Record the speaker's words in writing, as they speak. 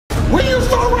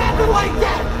like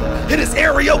that. Hit his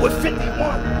area with 51.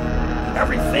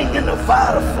 Everything in the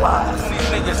Vada flies. These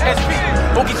niggas, SP,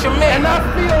 go get your man. And I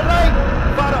feel like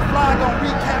Vada fly gonna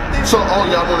recap this. So, oh,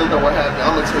 y'all wanna know what happened?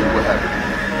 I'm gonna tell you what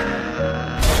happened.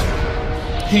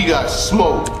 He got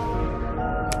smoked.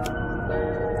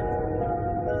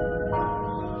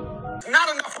 Not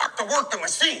enough work to work the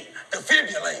machine,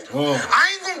 defibrillator.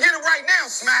 I ain't gonna get it right now,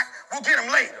 Smack. We'll get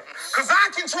him later. Cause I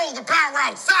control the power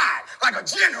outside like a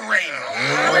generator.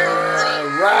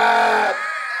 Raaaap.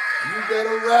 You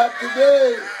better rap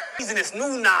today. He's in this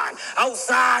new 9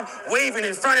 outside waving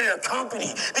in front of the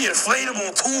company, the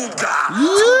inflatable tube guy.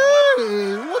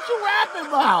 Yeah, what you rapping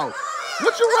about?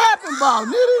 What you rapping about,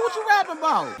 Nitty? What you rapping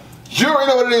about? You already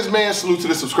know what it is, man. Salute to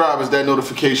the subscribers, that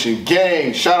notification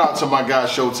gang. Shout out to my guy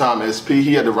Showtime SP.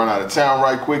 He had to run out of town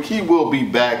right quick. He will be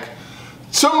back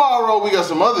tomorrow. We got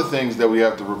some other things that we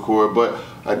have to record, but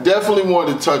I definitely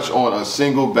wanted to touch on a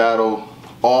single battle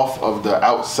off of the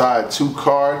Outside 2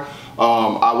 card.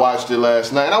 I watched it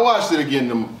last night, and I watched it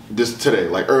again today,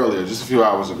 like earlier, just a few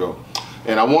hours ago.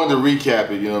 And I wanted to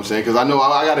recap it, you know what I'm saying? Because I know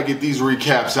I got to get these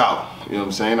recaps out, you know what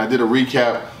I'm saying? I did a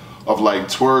recap of like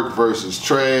Twerk versus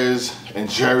Trez and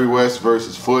Jerry West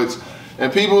versus Foots.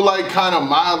 And people like kind of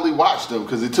mildly watched them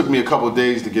because it took me a couple of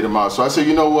days to get them out. So I said,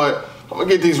 you know what? I'm going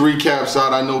to get these recaps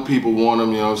out. I know people want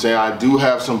them, you know what I'm saying? I do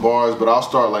have some bars, but I'll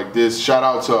start like this. Shout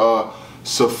out to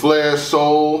Saflare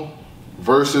Soul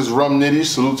versus Rum Nitty.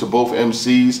 Salute to both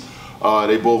MCs.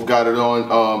 They both got it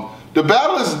on. The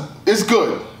battle is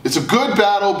good. It's a good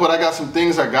battle, but I got some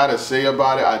things I got to say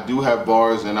about it. I do have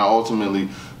bars, and I ultimately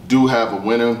do have a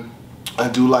winner. I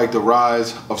do like the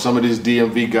rise of some of these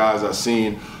DMV guys. I've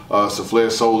seen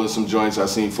Saflare Soul in some joints. I've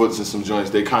seen Foots in some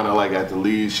joints. They kind of like at the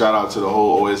lead. Shout out to the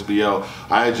whole OSBL.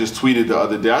 I had just tweeted the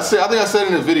other day. I think I said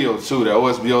in the video too that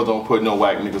OSBL don't put no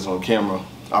whack niggas on camera.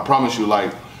 I promise you,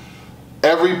 like,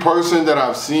 every person that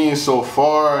I've seen so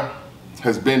far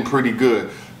has been pretty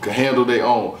good. Can handle their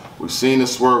own. We've seen the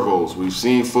Swervos, we've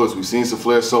seen Foots, we've seen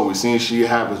Saflare Soul, we've seen She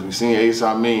Happens, we've seen Ace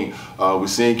I Mean, we've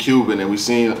seen Cuban, and we've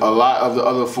seen a lot of the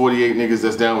other 48 niggas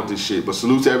that's down with this shit. But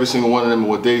salute to every single one of them and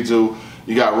what they do.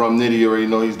 You got Rum Nitty, you already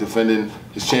know he's defending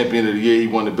his champion of the year. He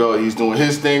won the belt, he's doing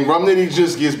his thing. Rum Nitty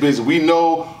just gets busy. We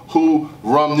know who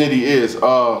Rum Nitty is.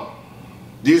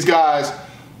 These guys,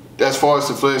 as far as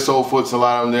Saflare Soul, Foots, a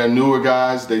lot of them, they're newer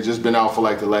guys. They just been out for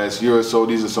like the last year or so.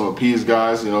 These are some of P's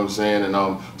guys, you know what I'm saying? And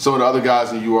some of the other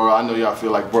guys in URL, I know y'all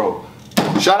feel like, bro,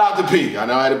 shout out to P. I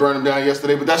know I had to burn him down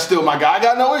yesterday, but that's still my guy. I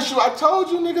got no issue. I told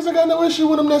you niggas I got no issue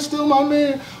with him. That's still my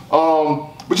man.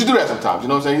 But you do that sometimes, you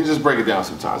know what I'm saying? You just break it down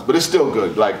sometimes, but it's still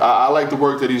good. Like, I like the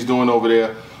work that he's doing over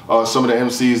there. Some of the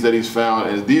MCs that he's found,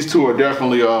 and these two are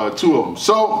definitely two of them.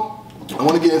 So, I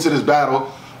want to get into this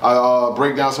battle. I'll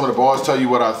break down some of the bars, tell you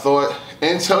what I thought,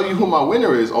 and tell you who my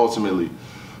winner is ultimately.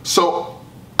 So,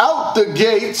 out the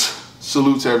gate,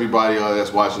 salute to everybody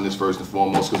that's watching this first and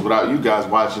foremost, because without you guys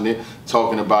watching it,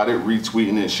 talking about it,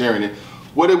 retweeting it, and sharing it,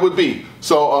 what it would be.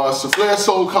 So, Saflare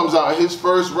Soul comes out his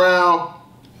first round.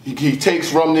 He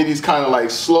takes Rum Nitty's kind of like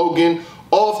slogan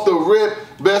off the rip.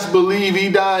 Best believe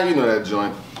he died. You know that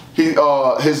joint. He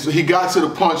got to the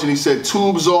punch and he said,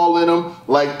 tubes all in him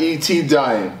like E.T.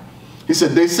 dying. He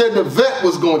said, they said the vet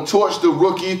was going to torch the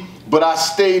rookie, but I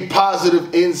stayed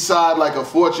positive inside like a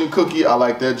fortune cookie. I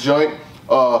like that joint.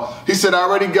 He said, I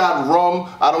already got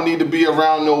rum. I don't need to be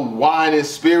around no wine and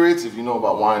spirits. If you know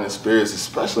about wine and spirits,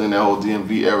 especially in that whole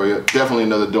DMV area, definitely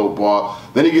another dope bar.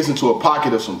 Then he gets into a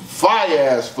pocket of some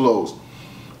fire-ass flows.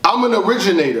 I'm an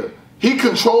originator. He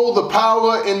controlled the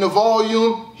power in the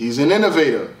volume. He's an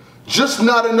innovator. Just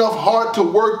not enough heart to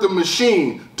work the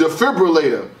machine.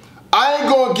 Defibrillator. I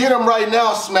ain't gonna get him right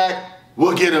now, Smack.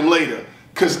 We'll get him later.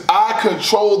 Cause I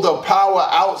control the power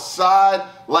outside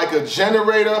like a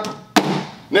generator.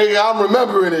 Nigga, I'm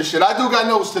remembering this shit. I do got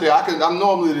notes today. I'm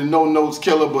normally the no notes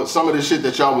killer, but some of the shit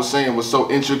that y'all was saying was so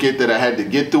intricate that I had to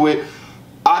get through it.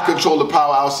 I control the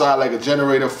power outside like a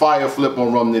generator. Fire flip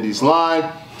on Rum Nitty's line.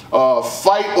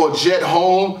 Fight or jet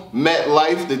home,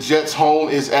 MetLife. The Jets home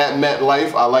is at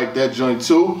MetLife. I like that joint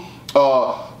too.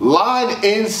 Line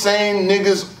insane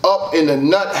niggas up in the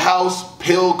nut house,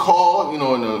 pill call. You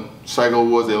know, in the Psycho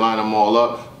Wars, they line them all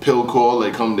up. Pill call,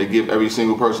 they give every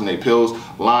single person they pills.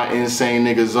 Line insane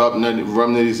niggas up.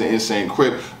 Rum Nitty's an insane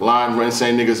crip. Line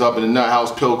insane niggas up in the nut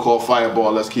house, pill call,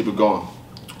 fireball. Let's keep it going.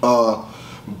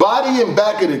 Body and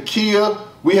back of the Kia.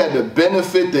 We had to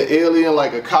benefit the alien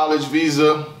like a college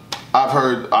visa. I've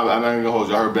heard, I'm not even gonna hold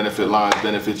you, I heard benefit lines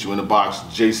benefit you in the box.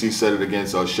 JC said it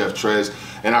against Chef Trez,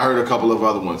 and I heard a couple of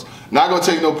other ones. Not gonna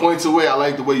take no points away. I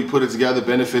like the way you put it together,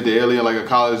 benefit the alien like a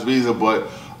college visa, but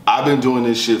I've been doing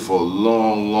this shit for a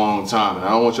long time, and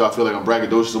I don't want y'all to feel like I'm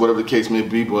braggadocious or whatever the case may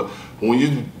be, but when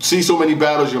you see so many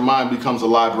battles, your mind becomes a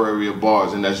library of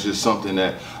bars, and that's just something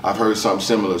that I've heard something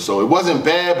similar. So it wasn't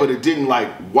bad, but it didn't like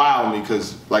wow me,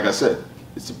 because like I said,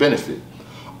 it's a benefit.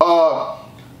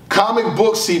 Comic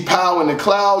books see power in the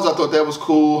clouds. I thought that was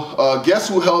cool. Guess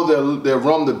who held their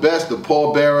rum the best? The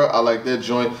pallbearer. I like that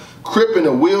joint. Crip in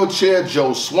a wheelchair.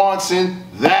 Joe Swanson.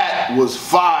 That was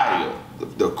fire.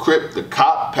 The Crip, the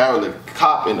cop, paralytic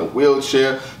cop in a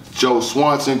wheelchair. Joe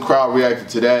Swanson. Crowd reacted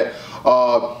to that.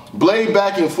 Blade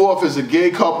back and forth as a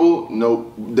gay couple.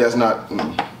 Nope, that's not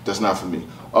for me.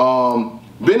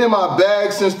 Been in my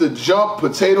bag since the jump.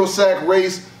 Potato sack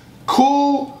race.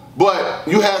 Cool. But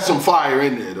you had some fire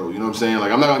in there though, you know what I'm saying? Like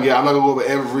I'm not gonna go over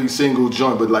every single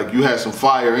joint, but like you had some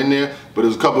fire in there. But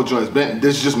there's a couple joints.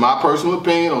 This is just my personal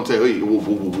opinion. Don't tell you,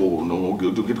 whoa, no,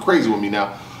 don't get crazy with me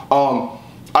now.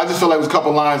 I just feel like there's a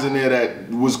couple lines in there that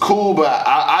was cool, but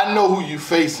I know who you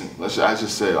facing. I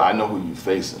just said I know who you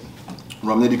facing.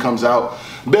 Rum Nitty comes out.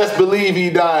 Best believe he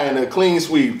dying. A clean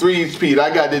sweep, 3-speed.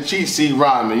 I got the cheat sheet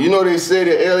rhyming. You know they say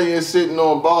the alien sitting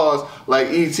on bars like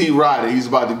E.T. Ryder. He's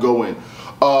about to go in.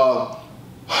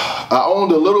 I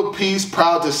owned a little piece,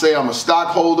 proud to say I'm a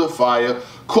stockholder, fire.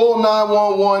 Call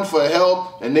 911 for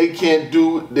help and they can't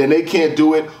do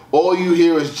it. All you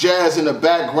hear is jazz in the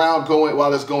background going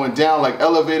while it's going down like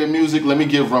elevator music. Let me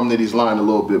give Rum Nitty's line a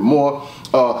little bit more.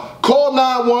 Call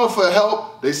 911 for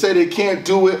help. They say they can't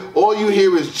do it. All you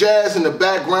hear is jazz in the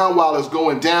background while it's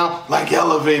going down like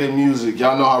elevator music.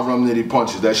 Y'all know how Rum Nitty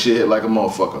punches. That shit hit like a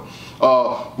motherfucker.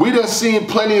 We done seen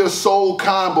plenty of Soul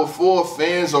Con before.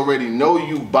 Fans already know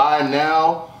you by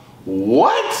now.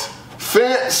 What?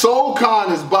 Soul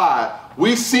Con is by.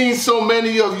 We've seen so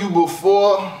many of you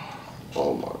before.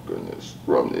 Oh my goodness.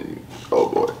 Rum Nitty. Oh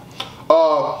boy.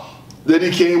 Then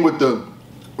he came with the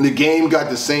game got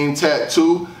the same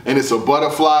tattoo, and it's a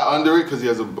butterfly under it because he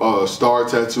has a star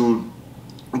tattoo.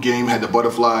 Game had the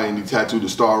butterfly and he tattooed the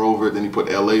star over it, then he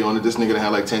put LA on it. This nigga had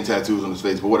like 10 tattoos on his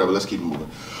face, but whatever, let's keep it moving.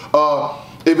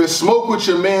 If it's smoke with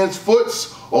your man's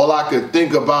foots, all I could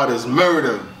think about is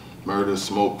murder. Murder,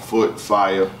 smoke, foot,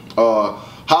 fire.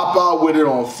 Hop out with it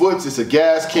on foots, it's a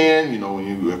gas can. You know,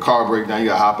 when a car breakdown, you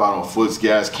gotta hop out on foots,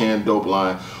 gas can, dope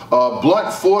line.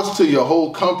 Blunt force to your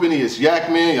whole company, it's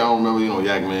Yak Man. Y'all remember, you know,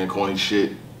 Yak Man, corny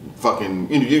shit. Fucking,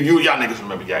 y'all niggas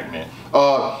remember Yak Man.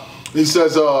 He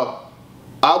says,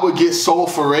 I would get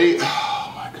sulfurate.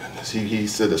 Oh my goodness, he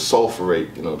said a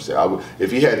sulfurate, you know what I'm saying?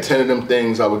 If he had 10 of them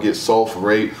things, I would get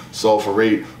sulfurate,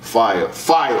 fire,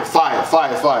 fire, fire,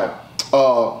 fire, fire.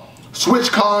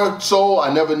 Switch console,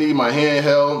 I never need my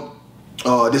handheld.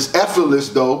 This effortless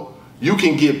though, you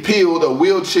can get peeled. A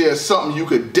wheelchair is something you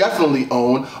could definitely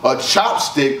own. A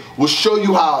chopstick will show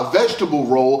you how a vegetable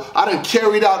roll. I done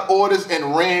carried out orders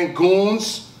and ran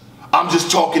goons. I'm just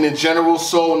talking in general,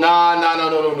 so no,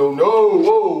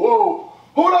 whoa.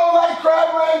 Who don't like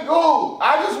crab rangoon?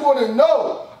 I just want to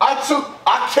know.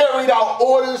 I carried out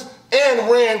orders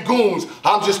and ran goons.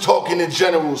 I'm just talking in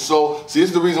general, so see,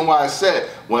 this is the reason why I said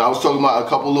when I was talking about a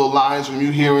couple little lines from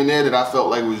you here and there that I felt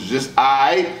like was just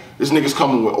aight. This nigga's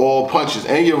coming with all punches,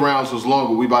 and your rounds was long,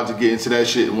 but we about to get into that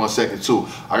shit in 1 second too.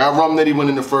 I got Rum Nitty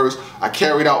winning the first. I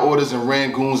carried out orders and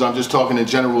ran goons. I'm just talking in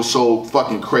general, so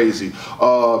fucking crazy.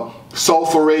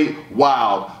 Sulfurate,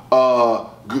 wild.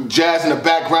 Jazz in the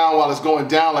background while it's going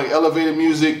down like elevator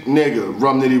music. Nigga,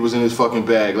 Rum Nitty was in his fucking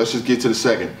bag. Let's just get to the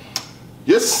second.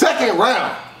 Your second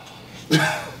round.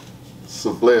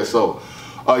 Saflare, so.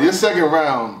 Your second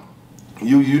round,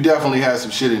 you definitely had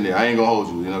some shit in there. I ain't gonna hold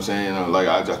you, you know what I'm saying? Like,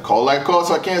 I just call that call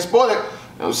so I can't spoil it. You know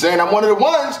what I'm saying? I'm one of the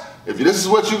ones. If this is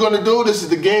what you're gonna do, this is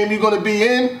the game you're gonna be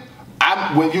in.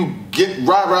 When you get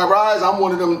rise, I'm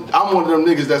one of them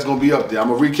niggas that's gonna be up there. I'm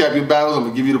gonna recap your battles, I'm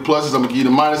gonna give you the pluses, I'm gonna give you the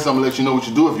minuses, I'm gonna let you know what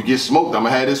you do. If you get smoked, I'm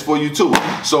gonna have this for you too.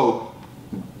 So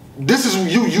this is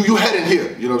you heading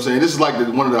here, you know what I'm saying? This is like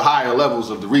one of the higher levels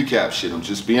of the recap shit. I'm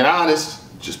just being honest,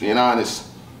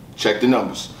 check the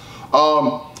numbers.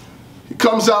 He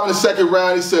comes out in the second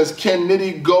round, he says, can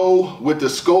Nitty go with the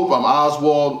scope? I'm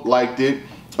Oswald, liked it.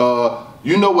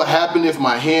 You know what happened if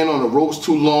my hand on the rope's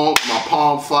too long, my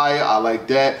palm fire, I like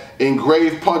that.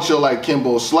 Engraved puncher like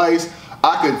Kimbo Slice.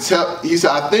 I could tell, he said,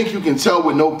 I think you can tell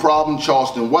with no problem,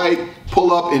 Charleston White.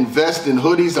 Pull up, invest in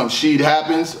hoodies, I'm Sheed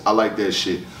Happens. I like that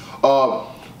shit. Rum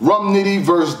Nitty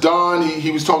versus Don.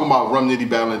 He was talking about Rum Nitty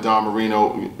battling Don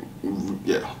Marino.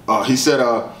 Yeah. He said,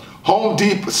 Home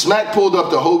Depot, Smack pulled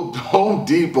up to Home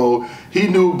Depot. He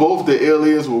knew both the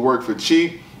aliens would work for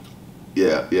cheap.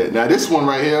 Yeah. Now this one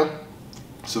right here,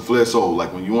 Saflare soul.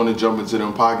 Like when you want to jump into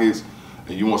them pockets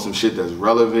and you want some shit that's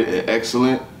relevant and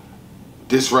excellent,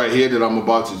 this right here that I'm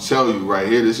about to tell you right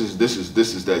here, this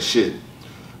is that shit.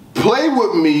 Play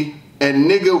with me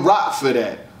and nigga rock for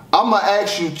that. I'ma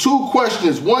ask you 2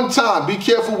 questions one time. Be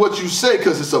careful what you say,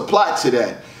 cause it's a plot to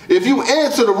that. If you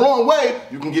answer the wrong way,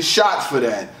 you can get shot for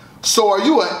that. So are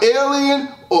you an alien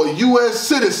or US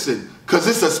citizen? Cause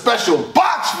it's a special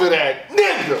box for that,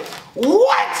 nigga.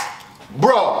 What?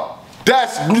 Bro,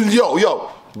 that's,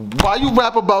 yo. Why you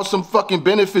rap about some fucking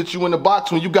benefits you in the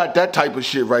box when you got that type of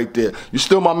shit right there? You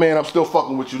still my man, I'm still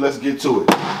fucking with you, let's get to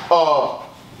it.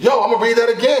 Yo, I'm gonna read that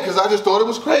again because I just thought it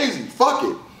was crazy. Fuck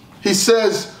it. He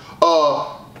says,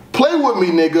 play with me,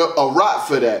 nigga, a rock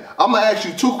for that. I'm gonna ask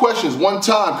you 2 questions one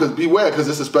time, cause beware, cause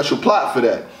it's a special plot for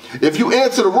that. If you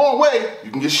answer the wrong way,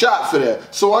 you can get shot for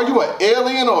that. So are you an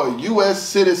alien or a US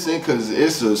citizen? Cause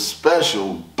it's a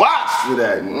special box for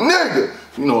that, nigga.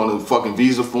 You know, on the fucking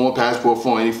visa form, passport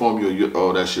form, any form,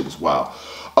 oh, that shit was wild.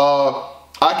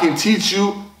 I can teach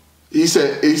you, he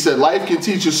said, life can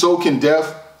teach you, so can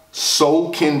death. So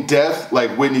can death,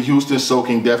 like Whitney Houston, so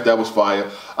can death, that was fire.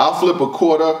 I'll flip a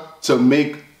quarter to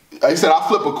make, he said, I'll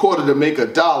flip a quarter to make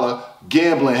 $1.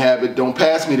 Gambling habit, don't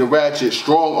pass me the ratchet.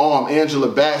 Strong arm, Angela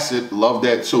Bassett, love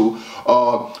that too.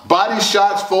 Body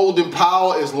shots, folding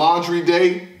power is laundry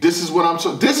day. This is what I'm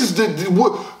talking, this is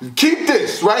keep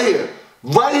this right here.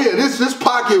 Right here, this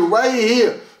pocket right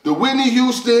here. The Whitney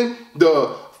Houston,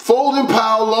 the folding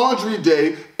power, laundry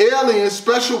day, alien,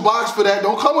 special box for that.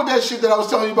 Don't come with that shit that I was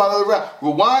telling you about the other rap.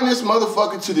 Rewind this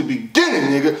motherfucker to the beginning,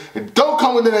 nigga. And don't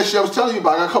come with that shit I was telling you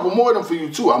about. I got a couple more of them for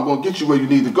you too. I'm gonna get you where you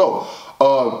need to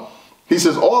go. He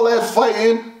says, all that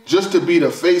fighting just to be the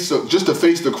face of, just to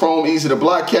face the chrome, easy to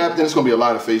block captain. It's gonna be a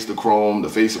lot of face the chrome, the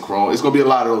face of chrome. It's gonna be a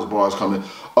lot of those bars coming.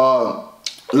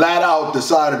 Light out the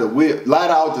side of the wheel, light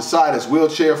out the side is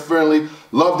wheelchair friendly.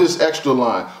 Love this extra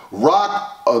line.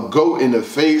 Rock a goat in the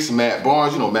face, Matt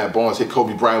Barnes. You know Matt Barnes hit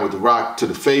Kobe Bryant with the rock to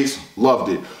the face. Loved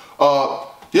it.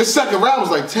 Your second round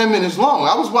was like 10 minutes long.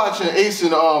 I was watching Ace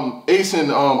and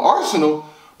Arsenal.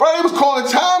 Bro, they was calling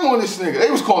time on this nigga.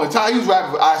 They was calling time. He was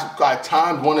rapping. I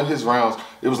timed one of his rounds.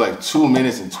 It was like 2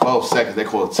 minutes and 12 seconds. They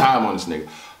called time on this nigga.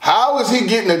 How is he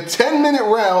getting a 10-minute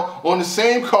round on the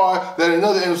same card that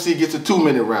another MC gets a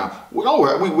 2-minute round? Well, don't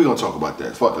worry, we gonna talk about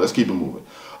that. Fuck it, let's keep it moving.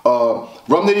 Rum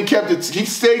Nitty he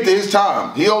stayed to his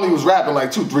time. He only was rapping like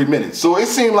 2-3 minutes. So it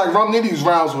seemed like Rum Nitty's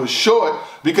rounds were short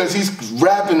because he's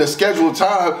rapping the scheduled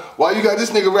time while you got this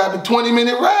nigga rapping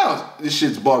 20-minute rounds. This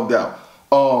shit's bugged out.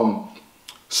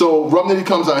 So Rum Nitty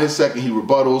comes out his second, he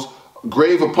rebuttals.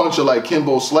 Grave a puncher like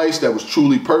Kimbo Slice, that was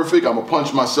truly perfect. I'ma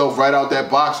punch myself right out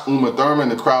that box. Uma Thurman,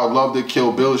 the crowd loved it.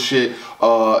 Kill Bill shit. It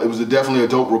was definitely a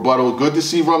dope rebuttal. Good to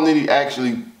see Rum Nitty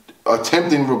actually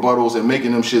attempting rebuttals and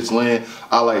making them shits land.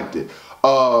 I liked it.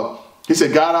 He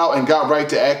said, got out and got right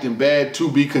to acting bad.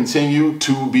 To be continued.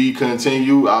 To be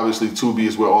continued. Obviously, to be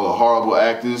is where all the horrible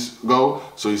actors go.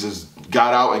 So he says,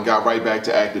 got out and got right back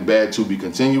to acting bad. To be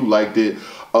continued. Liked it.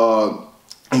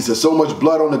 He said, so much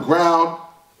blood on the ground.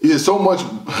 He said, so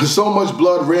much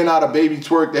blood ran out of Baby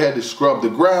Twerk, they had to scrub the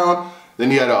ground.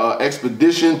 Then he had an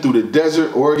expedition through the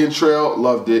desert, Oregon Trail,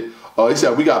 loved it. He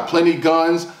said, we got plenty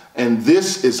guns, and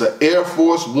this is an Air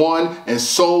Force One, and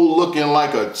Soul looking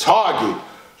like a target.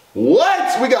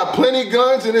 What? We got plenty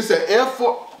guns, and it's an Air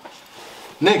Force...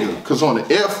 Nigga, because on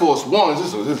the Air Force Ones,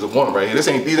 this is a one right here. These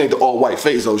ain't the all-white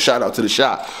Phazo, shout out to the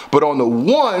shop. But on the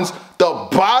ones, the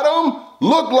bottom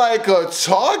look like a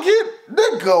target?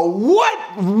 Nigga,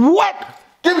 what?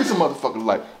 Give me some motherfucking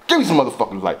light. Give me some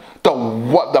motherfucking light.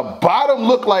 The bottom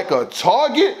look like a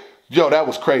target? Yo, that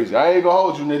was crazy. I ain't gonna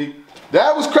hold you, Nitty.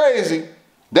 That was crazy.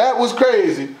 That was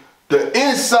crazy. The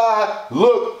inside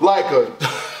looked like a...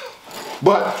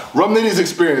 But Rum Nitty's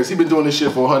experience, he been doing this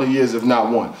shit for 100 years, if not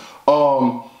one.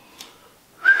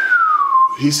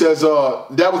 He says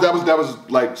that was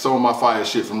like some of my fire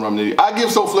shit from Rum Nitty. I give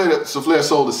Saflare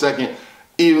Soul the second,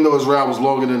 even though his round was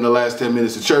longer than the last 10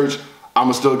 minutes of church.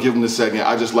 I'ma still give him the second.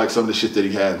 I just like some of the shit that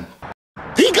he had.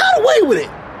 He got away with it,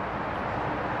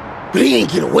 but he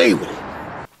ain't get away with it.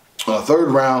 Third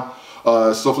round,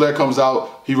 Saflare comes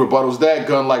out. He rebuttals that.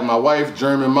 Gun like my wife,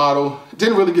 German model.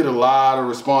 Didn't really get a lot of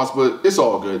response, but it's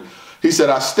all good. He said,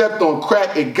 I stepped on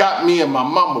crack, it got me and my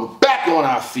mama back on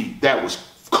our feet. That was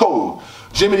cold.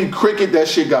 Jiminy Cricket, that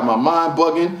shit got my mind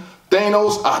bugging.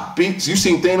 Thanos, you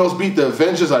seen Thanos beat the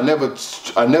Avengers? I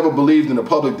never believed in a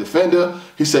public defender.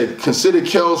 He said, consider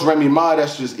Kells Remy Ma,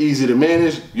 that's just easy to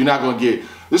manage. You're not gonna get,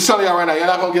 just telling y'all right now, you're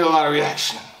not gonna get a lot of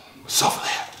reaction.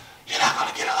 Saflare, you're not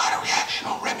gonna get a lot of reaction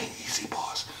on Remy Easy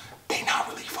Bars. They not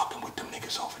really fucking with them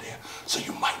niggas over there. So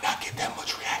you might not get that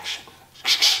much reaction.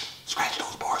 Scratch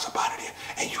those bars up out of there,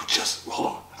 and you just, hold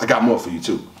on. I got more for you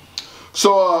too.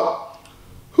 So,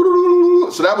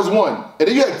 So that was one. And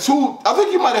then you had two, I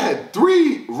think you might have had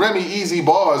 3 Remy Easy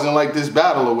bars in like this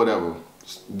battle or whatever.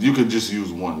 You could just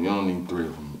use one. You don't need 3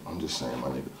 of them. I'm just saying, my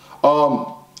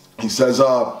nigga. He says,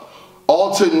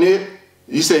 alternate.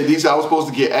 He said these I was supposed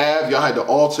to get Av. Y'all had to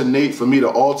alternate for me to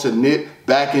alternate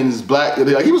back in his black.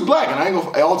 Like, he was black, and I ain't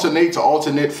gonna alternate to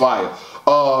alternate fire.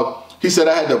 He said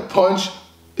I had to punch.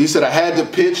 He said I had to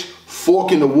pitch.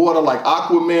 Fork in the water like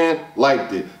Aquaman.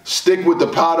 Liked it. Stick with the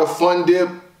powder fun dip.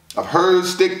 I've heard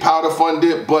stick powder fun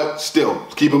dip, but still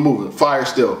keep it moving. Fire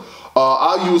still.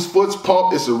 I'll use Foot's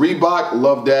pump. It's a Reebok.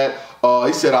 Love that.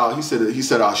 He said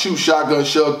I'll shoot shotgun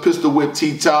shug, pistol whip,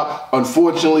 T-top.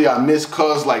 Unfortunately, I missed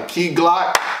cuz like Key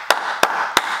Glock.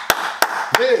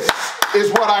 This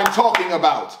is what I'm talking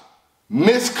about.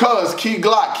 Miss cuz Key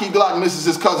Glock. Key Glock misses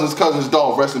his cousin's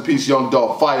dog. Rest in peace, young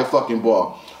dog. Fire fucking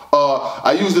ball.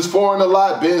 I use this foreign a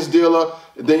lot, Benz dealer.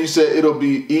 Then you said it'll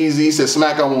be easy. He said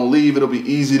smack I won't leave. It'll be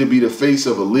easy to be the face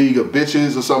of a league of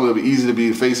bitches or something. It'll be easy to be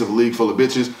the face of a league full of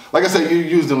bitches. Like I said, you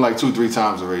used them like 2-3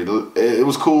 times already. It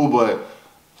was cool, but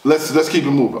let's keep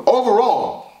it moving.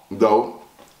 Overall, though,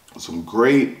 some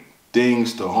great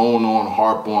things to hone on,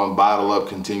 harp on, bottle up,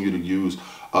 continue to use.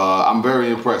 I'm very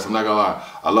impressed. I'm not gonna lie.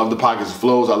 I love the pockets of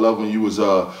flows. I love when you was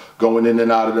going in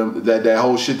and out of them. That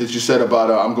whole shit that you said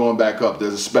about I'm going back up.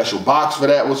 There's a special box for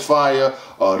that was fire.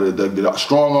 The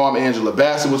strong arm Angela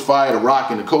Bassett was fire. The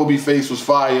Rock and the Kobe face was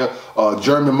fire.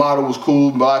 German model was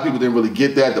cool. A lot of people didn't really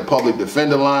get that. The public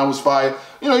defender line was fire.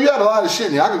 You know, you had a lot of shit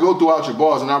in there. I could go throughout your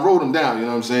bars, and I wrote them down. You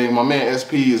know what I'm saying? My man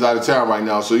SP is out of town right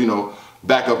now, so you know,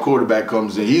 backup quarterback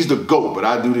comes in. He's the GOAT, but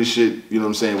I do this shit. You know what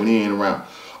I'm saying? When he ain't around.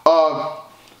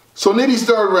 So Nitty's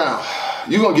third round,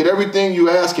 you gonna get everything you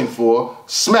asking for.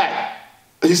 Smack.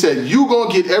 He said, you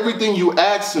gonna get everything you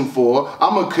asking for.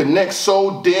 I'm gonna connect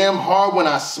so damn hard when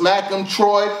I smack him,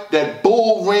 Troy. That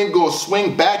bull ring gonna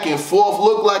swing back and forth,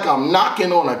 look like I'm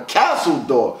knocking on a castle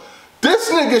door. This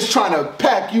nigga's trying to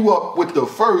pack you up with the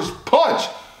first punch.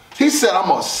 He said, I'm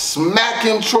gonna smack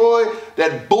him, Troy.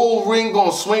 That bull ring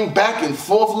gonna swing back and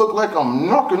forth, look like I'm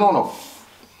knocking on a...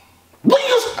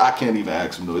 I can't even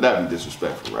ask him, though. That'd be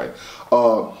disrespectful, right?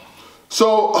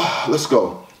 So let's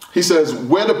go. He says,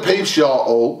 where the papes y'all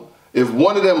owe. If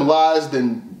one of them lies,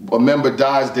 then a member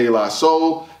dies de la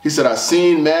soul. He said, I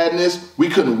seen madness. We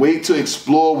couldn't wait to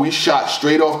explore. We shot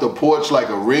straight off the porch like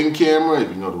a Ring camera. If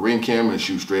you know the Ring camera,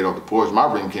 shoot straight off the porch.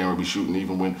 My Ring camera be shooting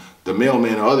even when the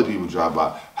mailman or other people drive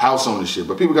by. House on this shit.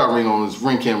 But people got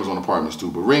Ring cameras on apartments too.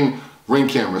 But Ring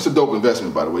camera. It's a dope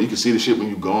investment, by the way. You can see the shit when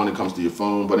you go on. It comes to your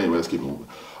phone. But anyway, let's keep moving.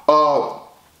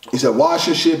 He said, wash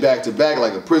your shit back to back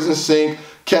like a prison sink.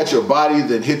 Catch your body,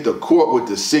 then hit the court with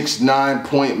the 6'9"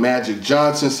 point Magic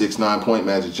Johnson. 6'9" point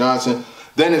Magic Johnson.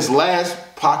 Then his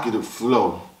last pocket of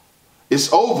flow.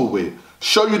 It's over with.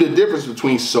 Show you the difference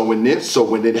between sew and knit. So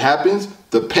when it happens,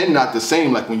 the pen not the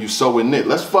same like when you sew and knit.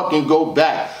 Let's fucking go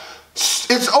back.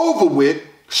 It's over with.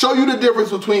 Show you the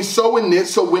difference between sew and knit.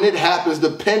 So when it happens, the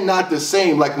pen not the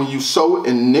same. Like when you sew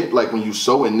and knit. Like when you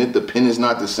sew and knit, the pen is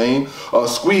not the same.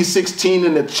 Squeeze 16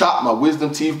 in the chop. My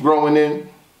wisdom teeth growing in.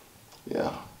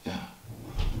 Yeah.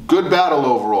 Good battle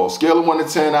overall. Scale of 1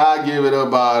 to 10, I give it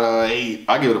about 8.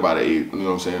 I give it about an 8. You know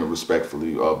what I'm saying?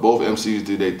 Respectfully. Both MCs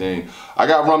did their thing. I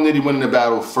got Rum Nitty winning the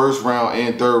battle. First round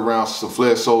and third round.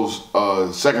 Saflare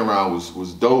Soul's second round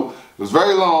was dope. It was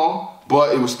very long,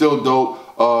 but it was still dope.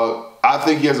 I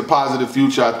think he has a positive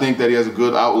future. I think that he has a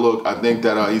good outlook. I think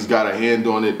that he's got a hand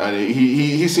on it. And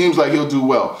he seems like he'll do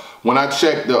well. When I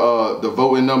checked the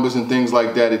voting numbers and things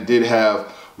like that, it did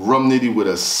have Rum Nitty with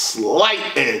a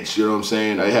slight edge, you know what I'm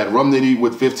saying? I had Rum Nitty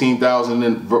with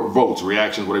 15,000 votes,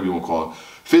 reactions, whatever you want to call them.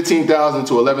 15,000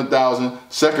 to 11,000.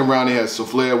 Second round, they had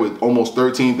Saflare with almost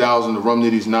 13,000. The Rum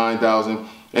Nitty's 9,000.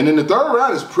 And then the third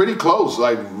round is pretty close.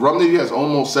 Like, Rum Nitty has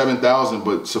almost 7,000,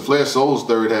 but Saflare Soul's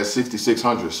third has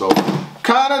 6,600. So,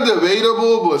 kind of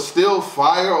debatable, but still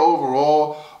fire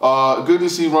overall. Good to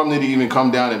see Rum Nitty even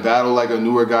come down and battle like a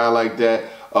newer guy like that.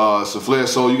 Saflare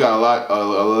Soul, you got a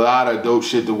lot of dope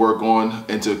shit to work on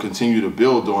and to continue to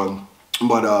build on.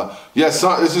 But yeah, it's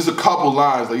just a couple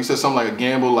lines. Like you said, something like a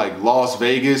gamble, like Las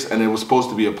Vegas, and it was supposed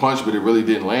to be a punch, but it really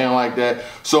didn't land like that.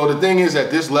 So the thing is, at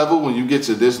this level, when you get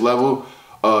to this level,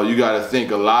 you got to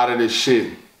think a lot of this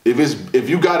shit. If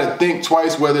you got to think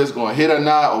twice whether it's going to hit or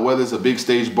not, or whether it's a big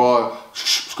stage bar,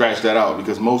 scratch that out,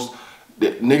 because most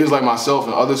niggas like myself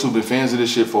and others who've been fans of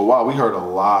this shit for a while, we heard a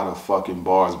lot of fucking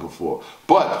bars before.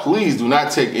 But please do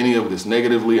not take any of this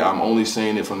negatively. I'm only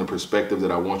saying it from the perspective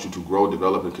that I want you to grow,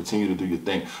 develop, and continue to do your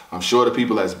thing. I'm sure the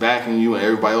people that's backing you and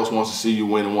everybody else wants to see you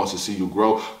win and wants to see you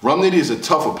grow. Rum Nitty is a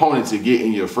tough opponent to get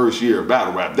in your first year of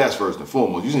battle rap. That's first and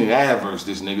foremost. You seen adverse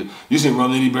this nigga. You seen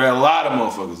Rum Nitty bear a lot of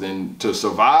motherfuckers. And to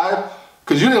survive,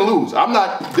 because you didn't lose.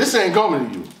 This ain't coming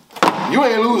to you. You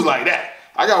ain't lose like that.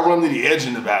 I got Rum Nitty edge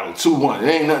in the battle, 2-1. It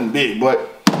ain't nothing big,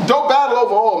 but dope battle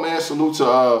overall, man. Salute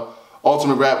to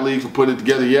Ultimate Rap League for putting it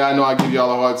together. Yeah, I know I give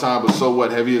y'all a hard time, but so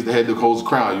what? Heavy is the head that holds the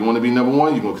crown. You want to be number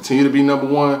one, you're going to continue to be number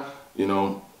one. You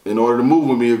know, in order to move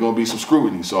with me, there's going to be some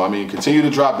scrutiny. So, I mean, continue to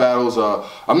drop battles.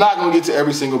 I'm not going to get to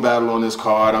every single battle on this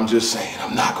card. I'm just saying,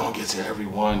 I'm not going to get to every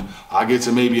one. I'll get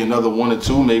to maybe another 1 or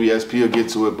 2. Maybe SP will get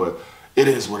to it, but it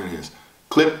is what it is.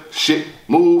 Clip, shit,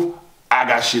 move. I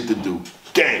got shit to do.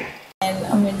 Gang. And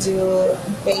I'm gonna do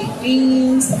baked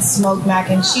beans, smoked mac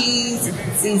and cheese,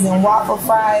 seasoned waffle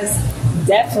fries,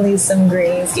 definitely some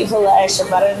greens. Can you put a little extra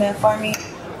butter in there for me?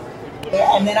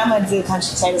 Yeah, and then I'm gonna do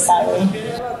country potato salad.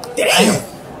 Damn!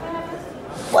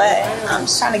 What? I'm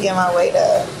just trying to get my weight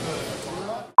up.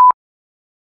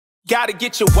 Gotta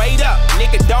get your weight up,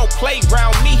 nigga, don't play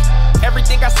round me.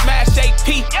 Everything I smash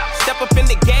AP. Step up in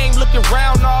the game, looking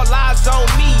round, all eyes on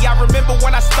me. I remember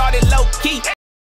when I started low key.